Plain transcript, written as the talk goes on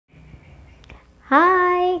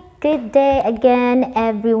Hi, good day again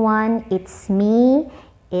everyone. It's me,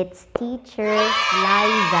 it's teacher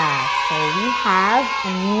Laiza. So we have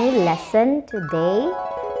a new lesson today,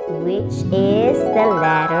 which is the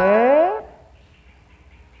letter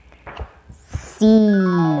C.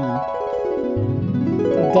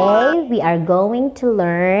 Today we are going to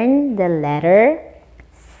learn the letter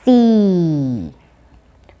C.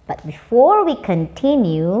 But before we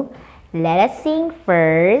continue, let us sing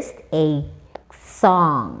first a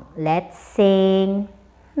song. Let's sing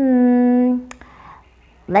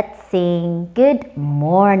Good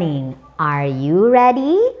Morning. Are you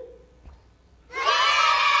ready?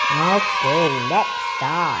 Okay, let's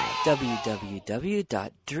start. www.dreamin.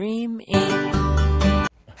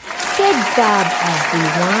 Good job,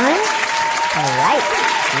 everyone. Alright,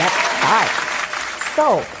 let's start.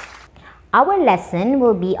 So, our lesson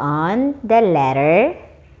will be on the letter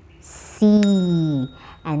C.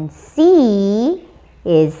 And C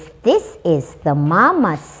this is the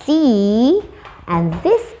mama C, and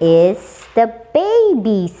this is the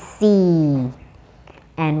baby C.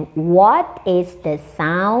 And what is the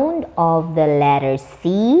sound of the letter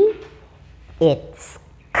C? It's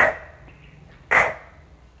K, K,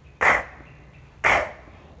 K, K.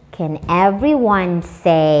 Can everyone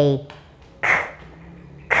say K,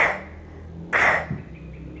 K, K?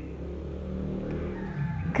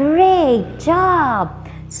 Great job!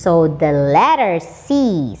 So the letter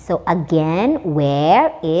C. So again,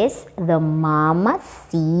 where is the mama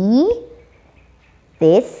C?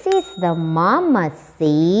 This is the mama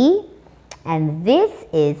C. And this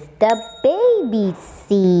is the baby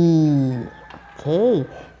C. Okay,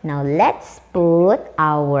 now let's put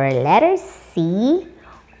our letter C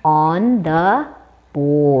on the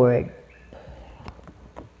board.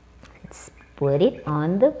 Let's put it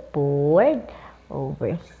on the board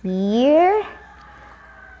over here.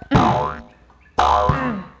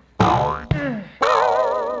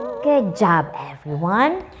 Good job,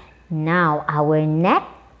 everyone. Now our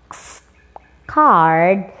next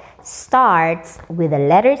card starts with the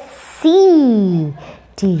letter C.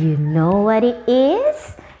 Do you know what it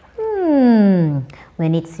is?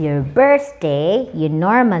 When it's your birthday, you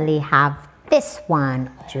normally have this one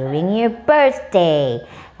during your birthday.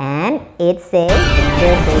 And it says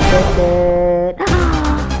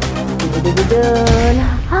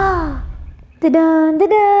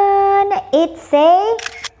it's a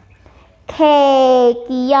cake,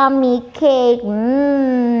 yummy cake.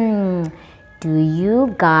 Do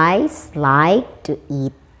you guys like to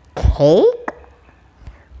eat cake?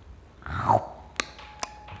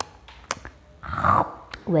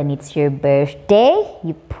 When it's your birthday,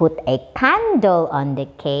 you put a candle on the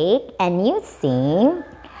cake and you sing,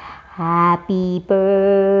 "Happy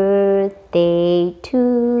birthday to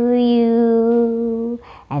you."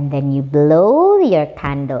 And then you blow your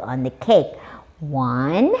candle on the cake.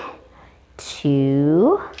 1,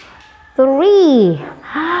 2, 3.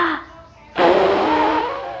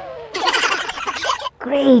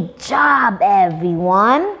 Great job,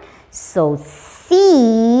 everyone. So C,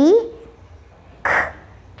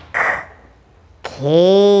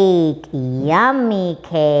 cake, yummy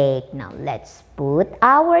cake. Now let's put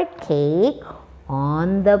our cake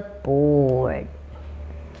on the board.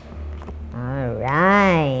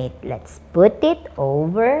 Alright, let's put it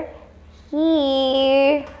over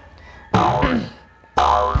here.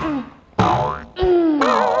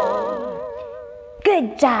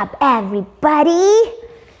 Good job, everybody.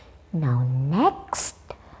 Now the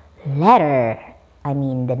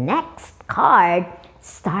next card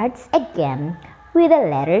starts again with the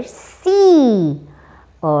letter C,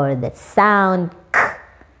 or the sound K,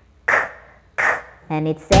 K, K. And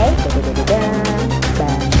it says bam,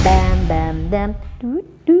 bam, bam, bam, doot,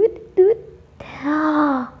 doot, doot.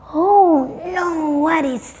 Oh no, what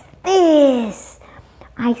is this?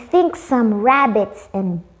 I think some rabbits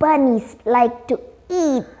and bunnies like to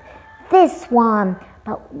eat this one.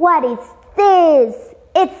 But what is this?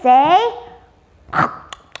 It's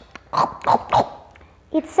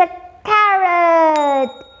a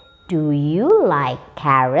carrot. Do you like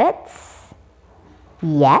carrots?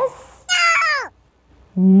 Yes?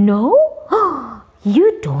 No?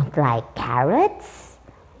 You don't like carrots?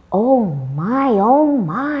 Oh my.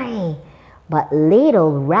 But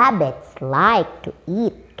little rabbits like to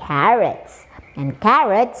eat carrots. And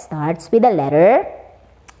carrot starts with the letter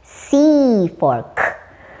C for K,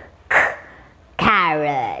 K,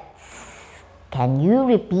 carrots. Can you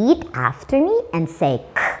repeat after me and say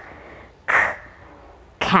K, K,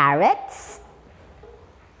 carrots?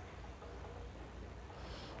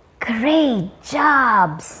 Great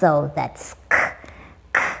job! So that's K,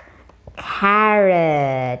 K,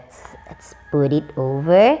 carrots. Let's put it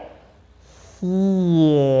over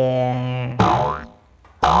here.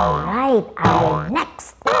 Alright, our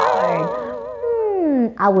next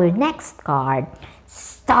card. Our next card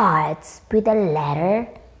starts with the letter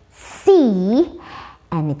C,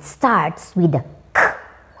 and it starts with a K,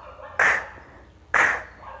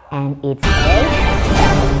 and it's a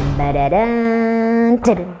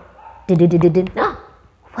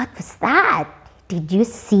what was that? Did you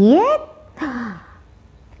see it? Ta-da!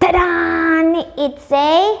 It's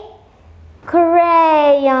a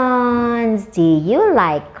crayons. Do you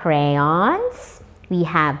like crayons? We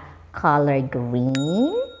have color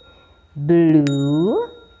green, blue,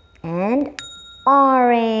 and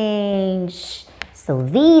orange. So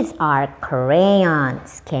these are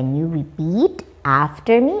crayons. Can you repeat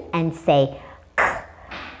after me and say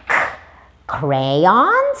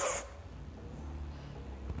crayons?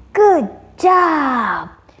 Good job!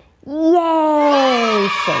 Yay!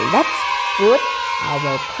 So let's put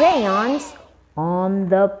our crayons on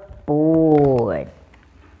the board.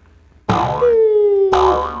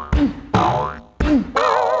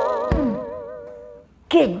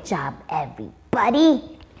 Good job,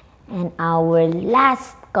 everybody! And our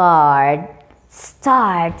last card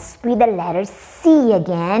starts with the letter C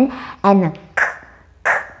again, and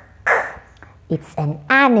it's an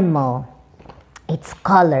animal. It's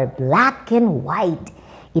color black and white.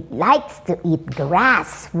 It likes to eat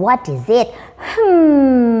grass. What is it?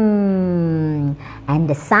 And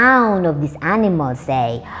the sound of this animal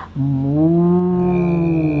say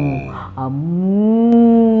moo. A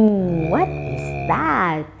moo. What is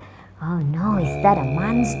that? Oh no, is that a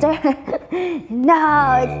monster?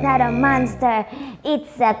 No, it's not a monster.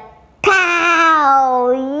 It's a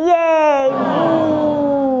cow. Yay!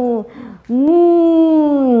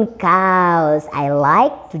 Moo. Cows. I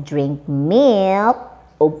like to drink milk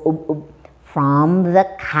from the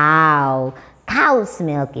cow. Cow's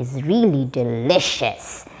milk is really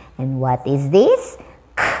delicious. And what is this?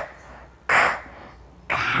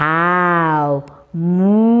 Cow.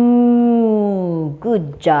 Moo.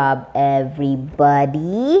 Good job,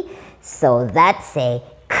 everybody. So that's a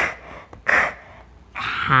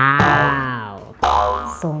cow.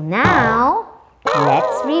 So now,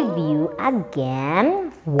 let's review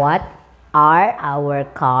again what are our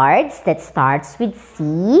cards that starts with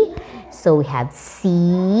C. So we have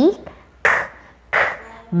C,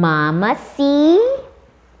 Mama C,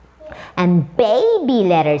 and baby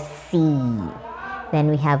letter C. Then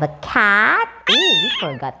we have a cat. Ooh, we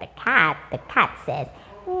forgot the cat. The cat says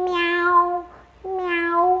meow,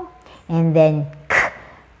 meow. And then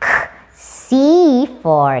C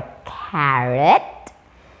for carrot,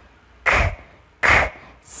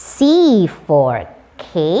 C for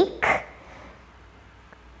cake,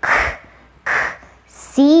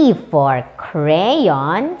 C for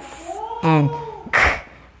crayons, and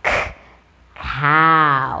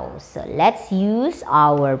cow. So let's use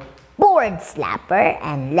our board slapper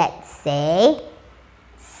and let's say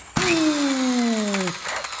seek,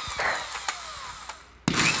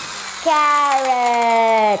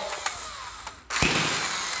 carrots,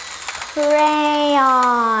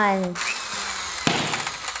 crayons,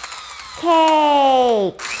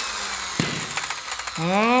 cake,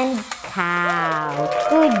 and cow.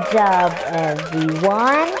 Good job,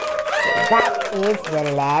 everyone. That is the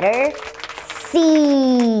letter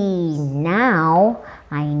C. Now,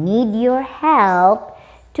 I need your help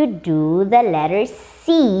to do the letter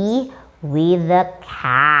C with the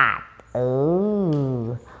cat.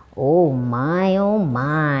 Oh, oh my, oh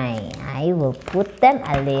my. I will put them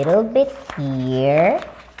a little bit here.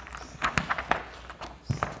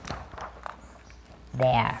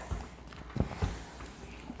 There.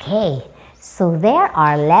 Okay, so there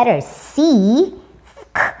are letters C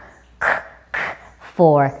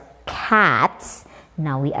for cats.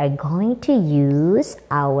 Now we are going to use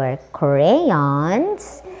our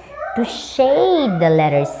crayons to shade the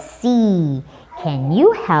letter C. Can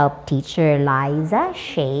you help teacher Laiza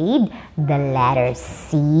shade the letter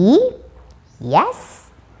C? Yes?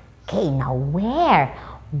 Okay, now where?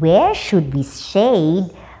 Where should we shade?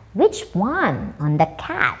 Which one? On the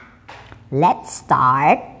cat. Let's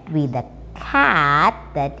start with the cat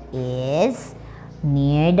that is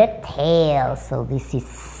near the tail. So this is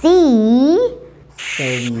C. So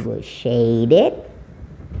we will shade it.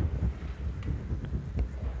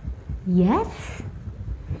 Yes.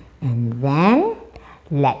 And then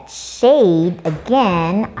let's shade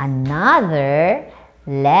again another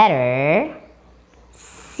letter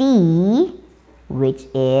C, which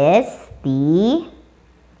is the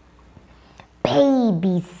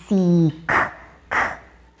baby C.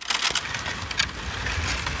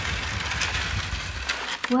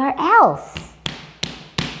 Where else?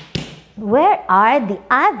 Where are the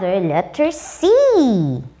other letters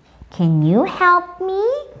C? Can you help me?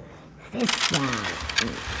 This one.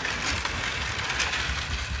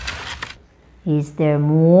 Is there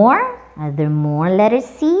more? Are there more letter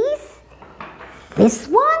C's? This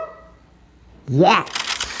one? Yes.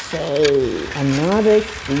 Say another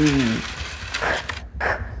C.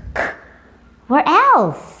 Where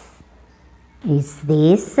else? Is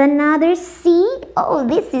this another C? Oh,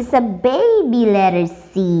 this is a baby letter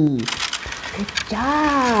C. Good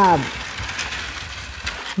job.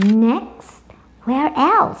 Next, where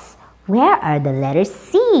else? Where are the letters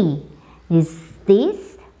C? Is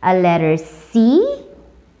this a letter C?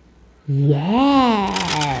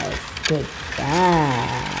 Yes, good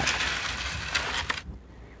job.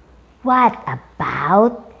 What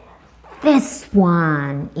about this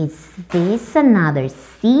one? Is this another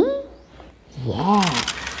C?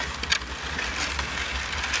 Yes.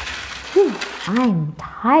 Whew, I'm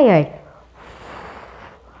tired.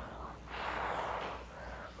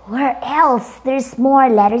 Where else? There's more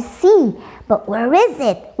letter C. But where is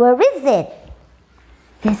it? Where is it?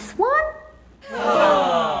 This one?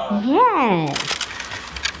 Yes.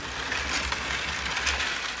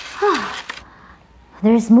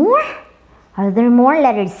 There's more? Are there more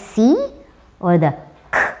letters C? Or the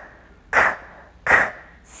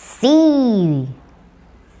C?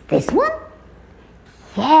 This one?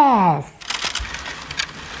 Yes.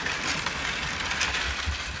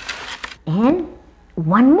 And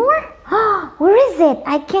one more? Where is it?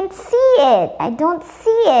 I can't see it. I don't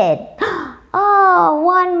see it. Oh,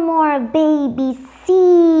 one more baby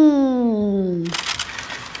C.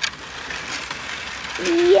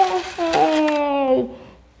 Yay!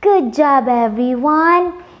 Good job,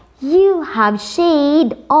 everyone. You have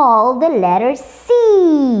shaded all the letters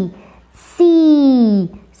C. C,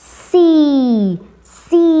 C,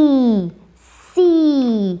 C,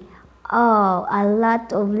 C. Oh, a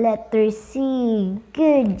lot of letters C.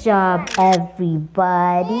 Good job,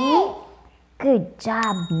 everybody. Good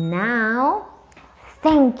job now.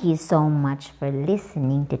 Thank you so much for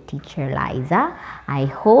listening to Teacher Laiza. I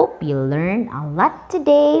hope you learned a lot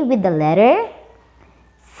today with the letter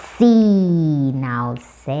C. Now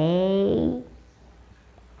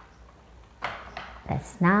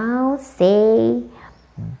let's now say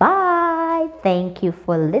bye. Thank you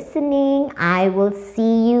for listening. I will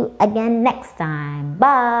see you again next time.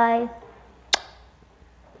 Bye.